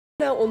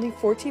Now only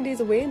 14 days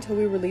away until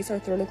we release our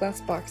Throne of Glass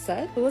box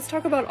set. So let's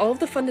talk about all of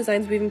the fun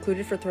designs we've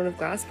included for Throne of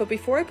Glass, but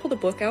before I pull the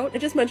book out, I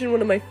just mentioned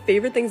one of my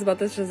favorite things about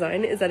this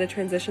design is that it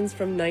transitions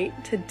from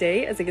night to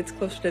day as it gets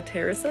closer to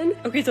Terrasen.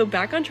 Okay, so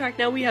back on track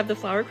now, we have the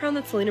flower crown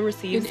that Selena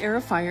receives in Air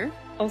of Fire.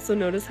 Also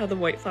notice how the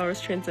white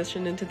flowers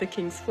transition into the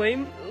King's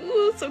Flame.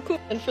 Ooh, so cool.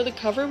 And for the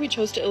cover, we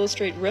chose to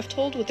illustrate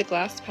Rifthold with the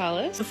glass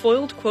palace. The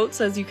foiled quote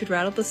says, "You could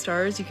rattle the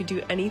stars, you could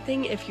do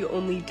anything if you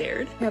only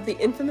dared." We have the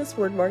infamous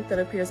word mark that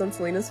appears on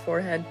Selena's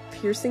forehead,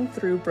 piercing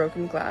through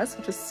broken glass,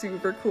 which is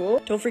super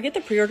cool. Don't forget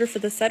the pre-order for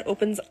the set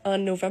opens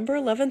on November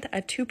 11th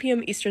at 2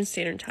 p.m. Eastern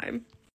Standard Time.